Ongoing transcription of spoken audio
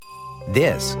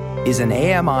This is an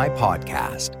AMI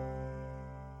podcast.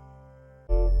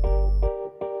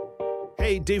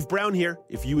 Hey, Dave Brown here.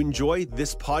 If you enjoy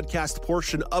this podcast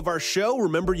portion of our show,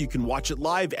 remember you can watch it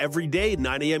live every day at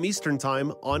 9 a.m. Eastern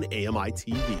Time on AMI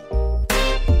TV.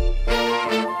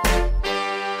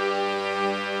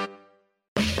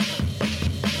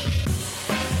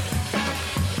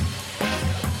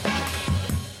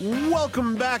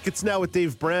 Welcome back. It's Now with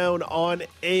Dave Brown on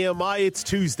AMI. It's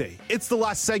Tuesday. It's the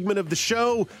last segment of the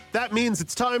show. That means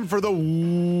it's time for the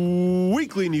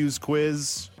weekly news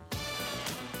quiz.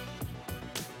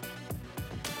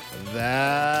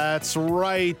 That's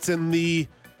right. And the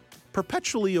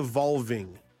perpetually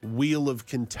evolving wheel of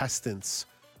contestants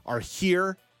are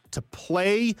here to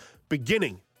play,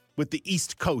 beginning with the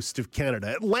east coast of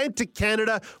Canada. Atlantic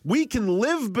Canada, we can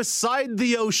live beside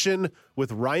the ocean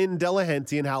with Ryan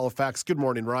Delahanty in Halifax. Good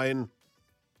morning, Ryan.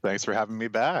 Thanks for having me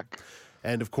back.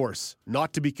 And of course,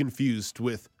 not to be confused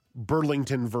with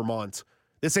Burlington, Vermont.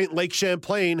 This ain't Lake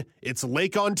Champlain, it's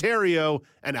Lake Ontario,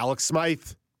 and Alex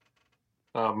Smythe.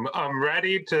 I'm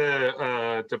ready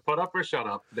to put up or shut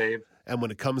up, Dave. And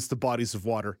when it comes to bodies of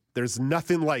water, there's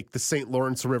nothing like the St.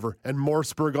 Lawrence River and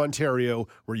Morrisburg, Ontario,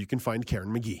 where you can find Karen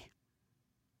McGee.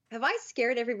 Have I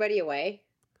scared everybody away?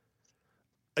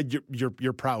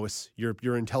 Your prowess,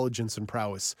 your intelligence and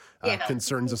prowess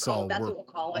concerns us all. That's what we'll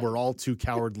call it. We're all too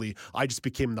cowardly. I just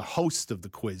became the host of the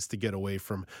quiz to get away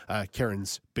from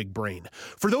Karen's big brain.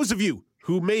 For those of you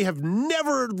who may have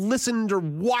never listened or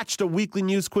watched a weekly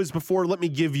news quiz before, let me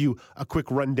give you a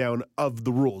quick rundown of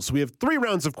the rules. We have 3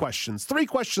 rounds of questions, 3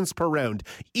 questions per round.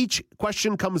 Each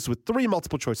question comes with 3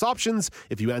 multiple choice options.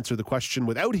 If you answer the question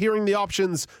without hearing the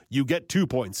options, you get 2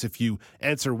 points. If you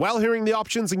answer while hearing the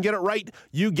options and get it right,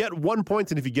 you get 1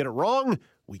 point. And if you get it wrong,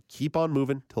 we keep on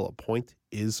moving till a point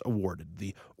is awarded.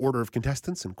 The order of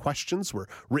contestants and questions were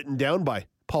written down by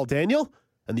Paul Daniel,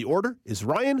 and the order is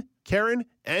Ryan, Karen,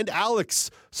 and Alex.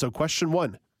 So question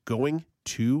 1, going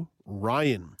to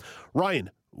Ryan. Ryan,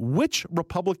 which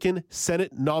Republican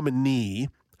Senate nominee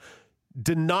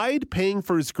denied paying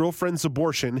for his girlfriend's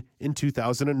abortion in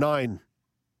 2009?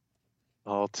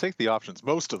 I'll take the options,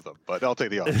 most of them, but I'll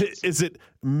take the options. Is it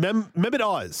Mehmet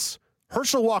Oz,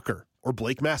 Herschel Walker, or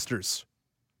Blake Masters?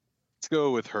 Let's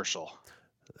go with Herschel.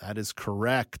 That is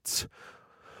correct.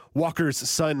 Walker's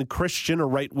son, Christian, a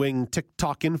right-wing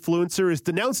TikTok influencer, has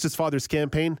denounced his father's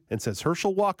campaign and says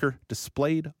Herschel Walker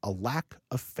displayed a lack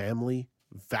of family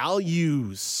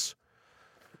values.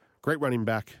 Great running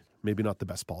back, maybe not the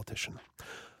best politician.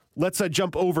 Let's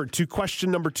jump over to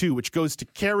question number 2, which goes to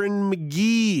Karen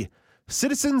McGee.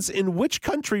 Citizens in which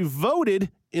country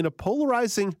voted in a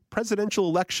polarizing presidential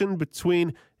election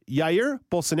between Jair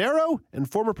Bolsonaro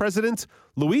and former President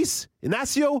Luiz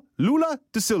Inácio Lula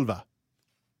da Silva?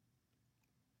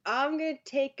 I'm going to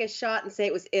take a shot and say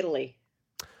it was Italy.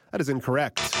 That is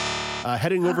incorrect.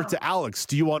 Heading over to Alex,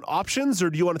 do you want options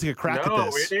or do you want to take a crack at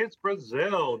this? No, it is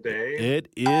Brazil, Dave. It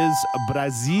is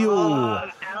Brazil.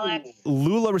 Alex.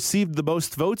 Lula received the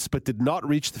most votes but did not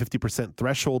reach the 50%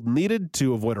 threshold needed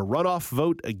to avoid a runoff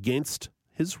vote against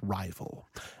his rival.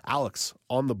 Alex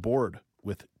on the board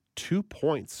with 2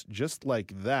 points, just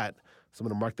like that. So I'm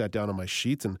going to mark that down on my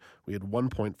sheet, and we had 1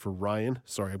 point for Ryan.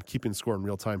 Sorry, I'm keeping score in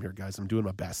real time here, guys. I'm doing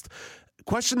my best.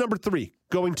 Question number 3,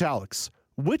 going to Alex.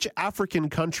 Which African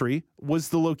country was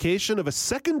the location of a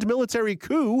second military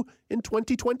coup in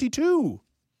 2022?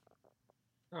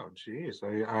 Oh, geez.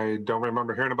 I don't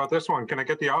remember hearing about this one. Can I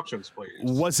get the options, please?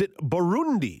 Was it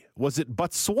Burundi? Was it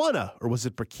Botswana? Or was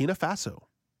it Burkina Faso?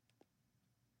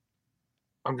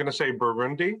 I'm going to say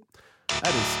Burundi.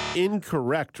 That is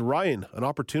incorrect. Ryan, an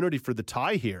opportunity for the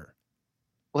tie here.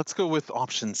 Let's go with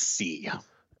option C.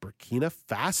 Burkina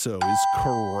Faso is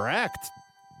correct.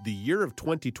 The year of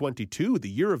 2022, the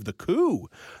year of the coup.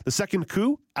 The second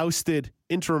coup ousted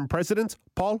interim president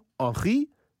Paul-Henri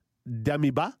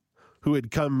Damiba, who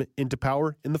had come into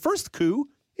power in the first coup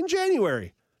in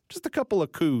January. Just a couple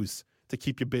of coups to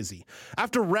keep you busy.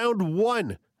 After round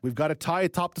 1, we've got a tie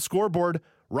atop the scoreboard.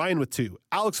 Ryan with 2,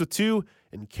 Alex with 2,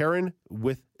 and Karen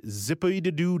with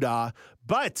zippity-doo-dah.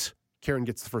 But Karen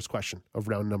gets the first question of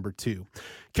round number 2.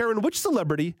 Karen, which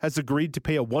celebrity has agreed to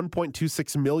pay a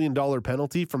 $1.26 million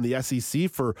penalty from the SEC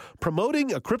for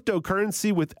promoting a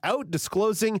cryptocurrency without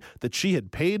disclosing that she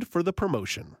had paid for the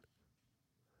promotion?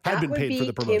 That would be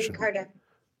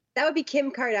Kim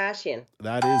Kardashian.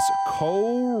 That is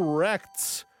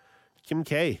correct. Kim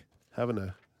K having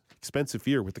a expensive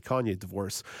year with the Kanye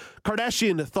divorce.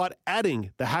 Kardashian thought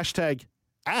adding the hashtag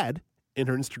ad in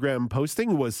her Instagram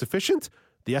posting was sufficient.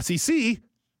 The SEC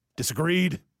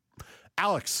disagreed.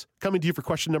 Alex, coming to you for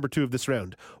question number 2 of this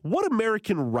round. What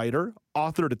American writer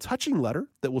authored a touching letter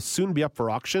that will soon be up for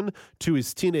auction to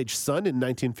his teenage son in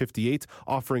 1958,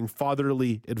 offering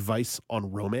fatherly advice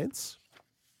on romance?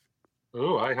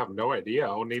 Ooh, I have no idea.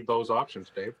 I'll need those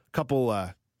options, Dave. Couple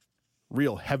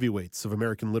real heavyweights of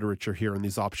American literature here in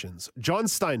these options. John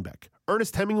Steinbeck,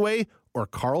 Ernest Hemingway, or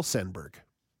Carl Sandburg?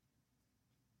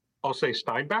 I'll say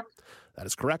Steinbeck. That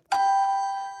is correct.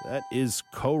 That is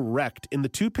correct. In the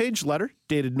 2-page letter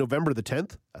dated November the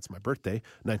 10th, that's my birthday,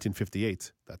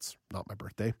 1958, that's not my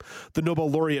birthday, the Nobel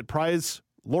Literature Prize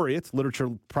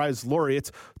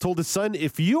laureate, told his son,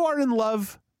 if you are in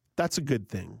love, that's a good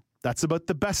thing. That's about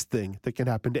the best thing that can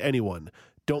happen to anyone.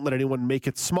 Don't let anyone make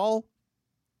it small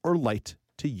or light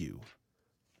to you.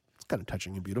 It's kind of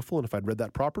touching and beautiful, and if I'd read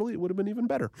that properly, it would have been even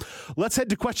better. Let's head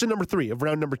to question number 3 of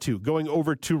round number 2, going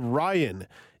over to Ryan.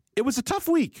 It was a tough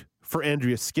week for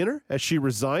Andrea Skinner as she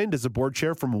resigned as a board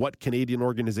chair from what Canadian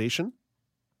organization?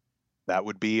 That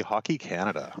would be Hockey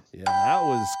Canada. Yeah, that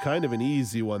was kind of an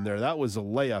easy one there. That was a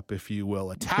layup, if you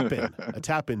will, a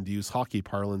tap-in to use hockey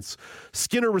parlance.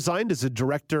 Skinner resigned as a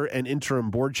director and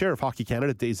interim board chair of Hockey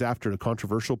Canada days after a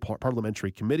controversial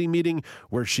parliamentary committee meeting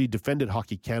where she defended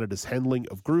Hockey Canada's handling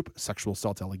of group sexual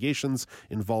assault allegations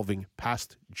involving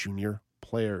past junior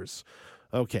players.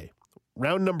 Okay,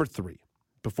 round number 3.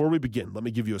 Before we begin, let me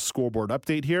give you a scoreboard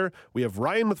update here. We have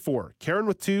Ryan with 4, Karen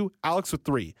with 2, Alex with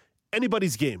 3.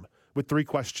 Anybody's game with 3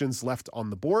 questions left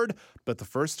on the board, but the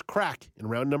first crack in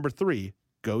round number 3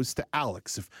 goes to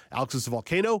Alex. If Alex was a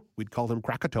volcano, we'd call him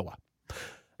Krakatoa.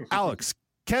 Alex,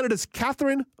 Canada's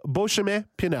Catherine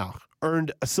Beauchemin-Pinard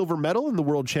earned a silver medal in the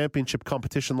World Championship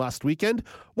competition last weekend.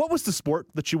 What was the sport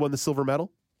that she won the silver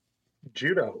medal?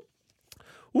 Judo.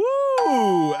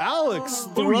 Woo! Alex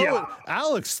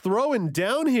throwing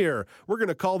down here. We're going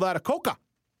to call that a coca,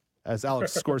 as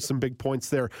Alex scores some big points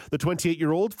there. The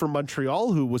 28-year-old from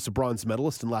Montreal, who was a bronze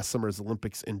medalist in last summer's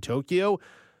Olympics in Tokyo,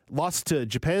 lost to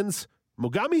Japan's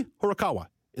Mogami Horikawa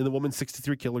in the women's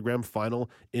 63-kilogram final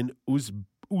in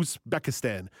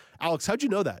Uzbekistan. Alex, how'd you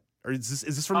know that? Or is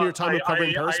this from your time of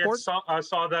covering parasport? I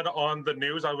saw that on the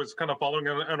news. I was kind of following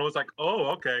it, and I was like, oh,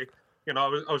 okay. You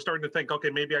know, I was starting to think, okay,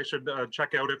 maybe I should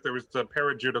check out if there was a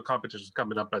para judo competition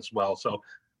coming up as well. So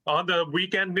on the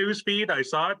weekend news feed, I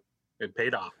saw it. It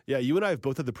paid off. Yeah, you and I have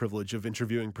both had the privilege of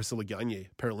interviewing Priscilla Gagne,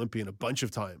 Paralympian, a bunch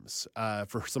of times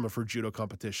for some of her judo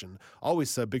competition.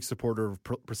 Always a big supporter of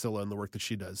Priscilla and the work that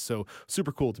she does. So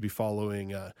super cool to be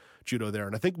following judo there.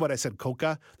 And I think what I said,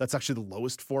 koka, that's actually the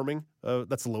lowest form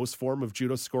of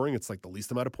judo scoring. It's like the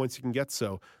least amount of points you can get.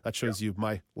 So that shows you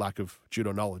my lack of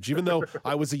judo knowledge. Even though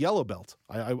I was a yellow belt,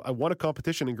 I won a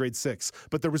competition in grade 6,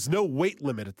 but there was no weight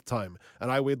limit at the time.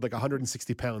 And I weighed like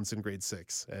 160 pounds in grade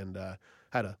 6. And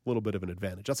had a little bit of an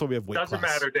advantage. That's why we have weight Doesn't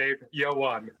class. matter, Dave. You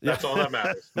won. That's all that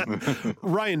matters.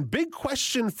 Ryan, big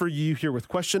question for you here with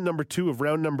question number 2 of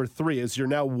round number 3, as you're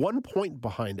now 1 point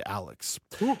behind Alex.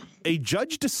 Ooh. A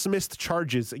judge dismissed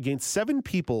charges against 7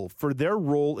 people for their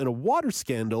role in a water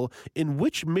scandal in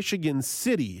which Michigan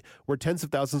city where tens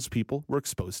of thousands of people were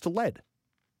exposed to lead?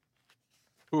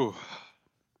 Ooh,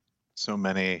 so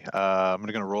many. I'm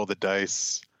going to roll the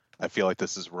dice. I feel like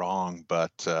this is wrong,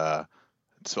 but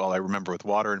so all I remember with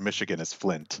water in Michigan is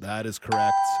Flint. That is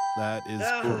correct. That is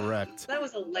correct. That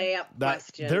was a layup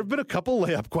question. There have been a couple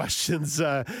layup questions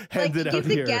handed out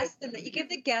here. You give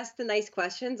the guest the nice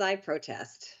questions. I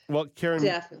protest. Well, Karen,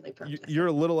 Definitely protest. you're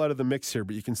a little out of the mix here,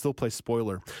 but you can still play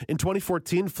spoiler. In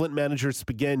 2014, Flint managers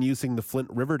began using the Flint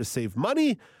River to save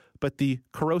money, but the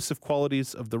corrosive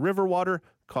qualities of the river water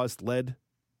caused lead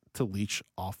to leach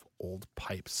off old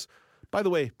pipes. By the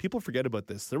way, people forget about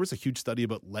this. There was a huge study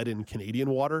about lead in Canadian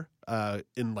water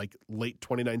in like late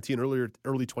 2019,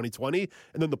 early 2020,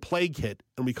 and then the plague hit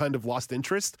and we kind of lost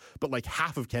interest. But like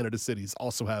half of Canada's cities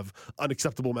also have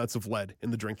unacceptable amounts of lead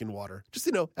in the drinking water. Just,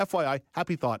 FYI,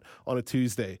 happy thought on a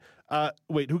Tuesday.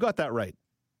 Wait, who got that right?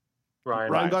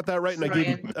 Ryan got that right,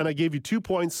 and I gave you 2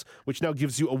 points, which now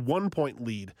gives you a 1 point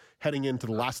lead heading into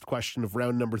the last question of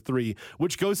round number 3,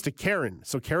 which goes to Karen.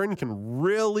 So Karen can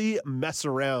really mess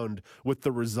around with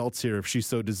the results here if she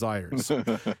so desires.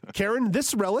 Karen,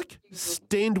 this relic,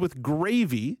 stained with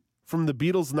gravy from the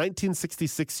Beatles'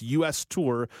 1966 U.S.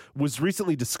 tour, was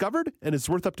recently discovered and is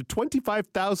worth up to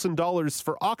 $25,000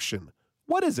 for auction.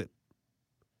 What is it?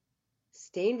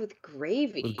 Stained with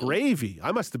gravy. With gravy.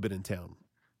 I must have been in town.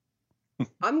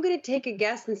 I'm going to take a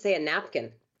guess and say a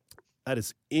napkin. That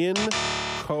is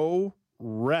incorrect.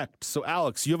 So,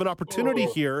 Alex, you have an opportunity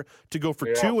here to go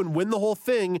for 2 and win the whole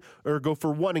thing, or go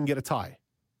for 1 and get a tie.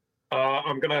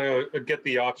 I'm going to get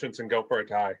the options and go for a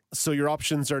tie. So your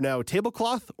options are now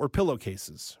tablecloth or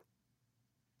pillowcases.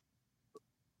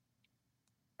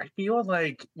 I feel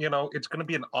like, it's going to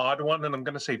be an odd one, and I'm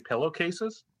going to say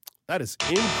pillowcases. That is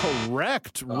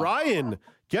incorrect. Ryan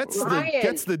gets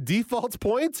the default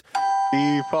point.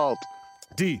 Default.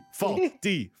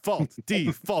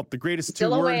 Default. The greatest two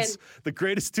Still a words. The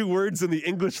greatest two words in the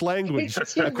English language,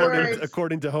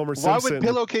 according to Homer Why Simpson. would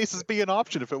pillowcases be an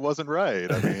option if it wasn't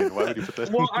right? I mean, why would you put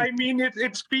that? Well, I mean,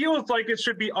 it feels like it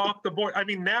should be off the board. I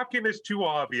mean, napkin is too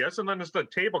obvious, and then it's the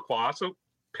tablecloth. So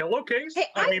pillowcase? Hey,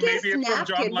 I mean, maybe it's from John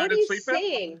napkin. What are Lennon you Sleep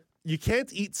saying? You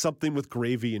can't eat something with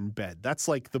gravy in bed. That's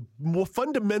like the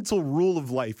fundamental rule of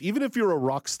life. Even if you're a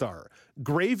rock star,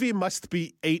 gravy must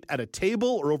be ate at a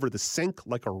table or over the sink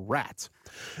like a rat.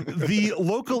 The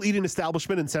local eating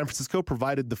establishment in San Francisco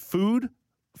provided the food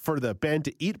for the band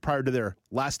to eat prior to their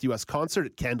last U.S. concert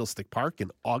at Candlestick Park in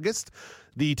August.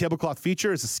 The tablecloth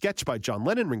feature is a sketch by John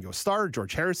Lennon, Ringo Starr,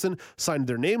 George Harrison signed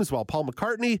their names, while Paul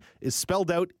McCartney is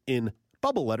spelled out in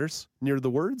bubble letters near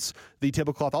the words. The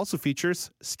tablecloth also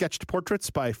features sketched portraits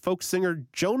by folk singer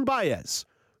Joan Baez,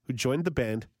 who joined the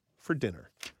band for dinner.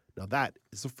 Now that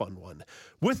is a fun one.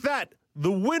 With that,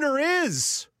 the winner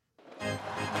is...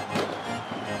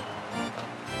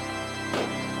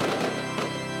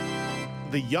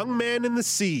 The Young Man in the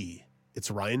Sea. It's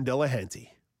Ryan Delahanty.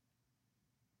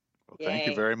 Well, thank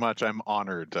you very much. I'm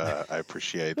honored. I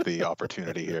appreciate the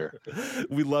opportunity here.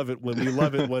 We love it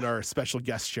when our special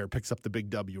guest chair picks up the big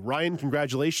W. Ryan,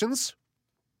 congratulations.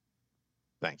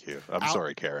 Thank you. I'm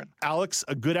sorry, Karen. Alex,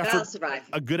 a good effort. I'll survive.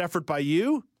 A good effort by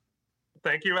you.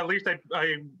 Thank you. At least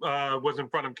I was in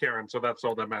front of Karen, so that's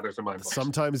all that matters in my mind.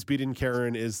 Sometimes beating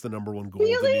Karen is the number one goal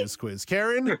of the news quiz.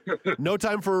 Karen, no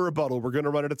time for a rebuttal. We're going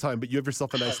to run out of time, but you have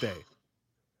yourself a nice day.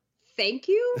 Thank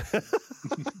you.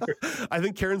 I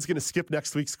think Karen's going to skip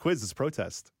next week's quiz as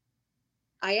protest.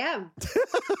 I am.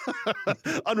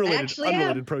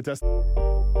 Unrelated protest.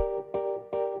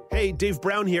 Hey, Dave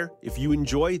Brown here. If you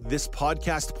enjoy this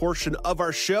podcast portion of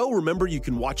our show, remember you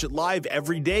can watch it live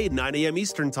every day at 9 a.m.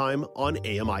 Eastern Time on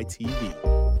AMI TV.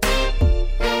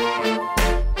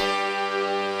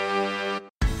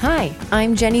 Hi,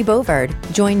 I'm Jenny Bovard.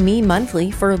 Join me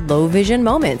monthly for Low Vision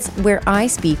Moments, where I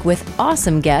speak with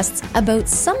awesome guests about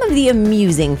some of the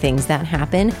amusing things that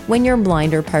happen when you're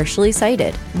blind or partially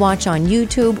sighted. Watch on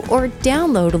YouTube or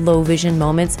download Low Vision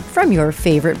Moments from your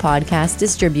favorite podcast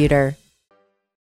distributor.